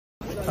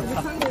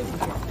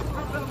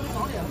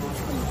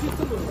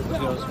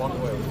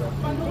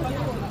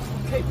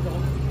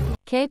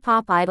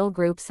K-pop idol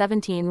group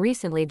 17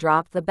 recently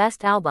dropped the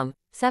best album,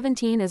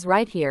 17 is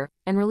Right Here,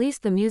 and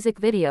released the music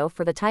video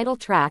for the title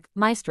track,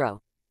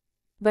 Maestro.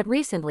 But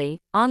recently,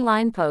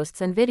 online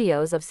posts and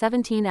videos of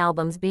 17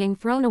 albums being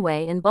thrown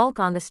away in bulk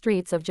on the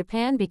streets of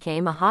Japan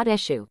became a hot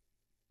issue.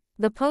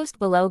 The post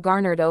below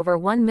garnered over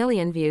 1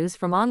 million views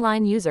from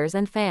online users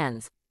and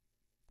fans.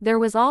 There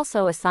was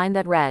also a sign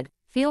that read,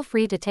 "Feel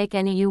free to take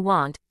any you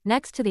want,"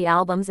 next to the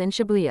albums in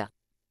Shibuya.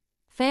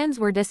 Fans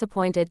were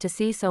disappointed to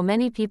see so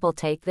many people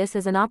take this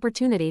as an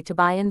opportunity to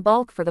buy in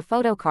bulk for the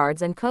photo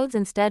cards and codes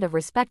instead of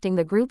respecting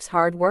the group's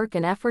hard work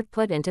and effort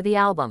put into the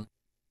album.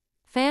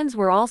 Fans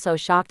were also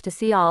shocked to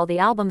see all the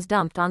albums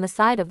dumped on the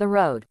side of the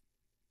road.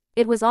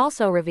 It was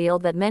also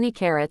revealed that many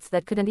carrots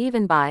that couldn't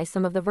even buy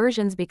some of the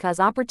versions because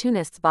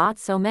opportunists bought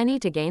so many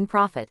to gain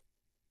profit.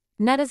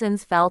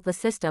 Netizens felt the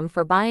system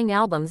for buying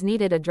albums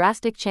needed a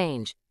drastic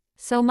change.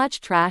 So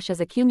much trash has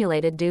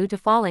accumulated due to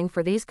falling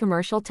for these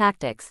commercial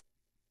tactics.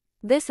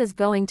 This is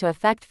going to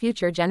affect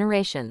future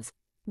generations.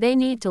 They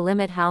need to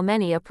limit how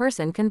many a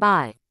person can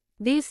buy.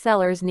 These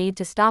sellers need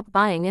to stop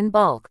buying in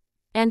bulk.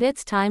 And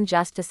it's time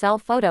just to sell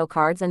photo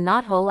cards and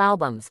not whole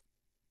albums.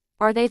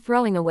 Are they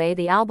throwing away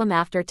the album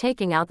after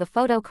taking out the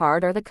photo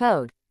card or the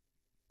code?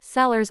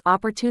 Sellers,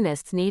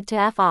 opportunists need to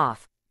F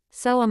off.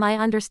 So am I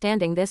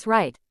understanding this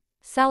right?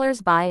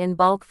 Sellers buy in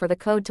bulk for the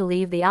code to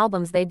leave the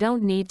albums they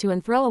don't need to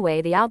and throw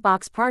away the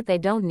outbox part they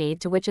don't need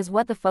to, which is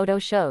what the photo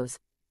shows.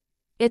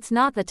 It's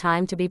not the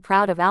time to be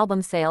proud of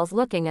album sales.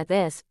 Looking at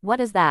this, what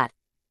is that?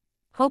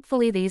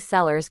 Hopefully these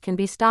sellers can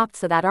be stopped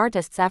so that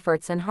artists'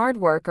 efforts and hard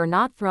work are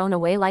not thrown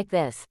away like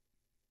this.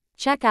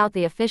 Check out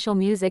the official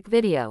music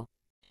video.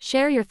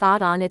 Share your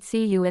thought on it.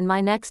 See you in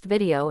my next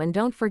video, and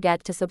don't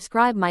forget to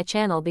subscribe my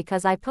channel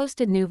because I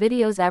posted new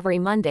videos every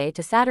Monday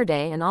to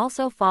Saturday, and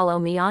also follow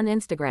me on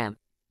Instagram.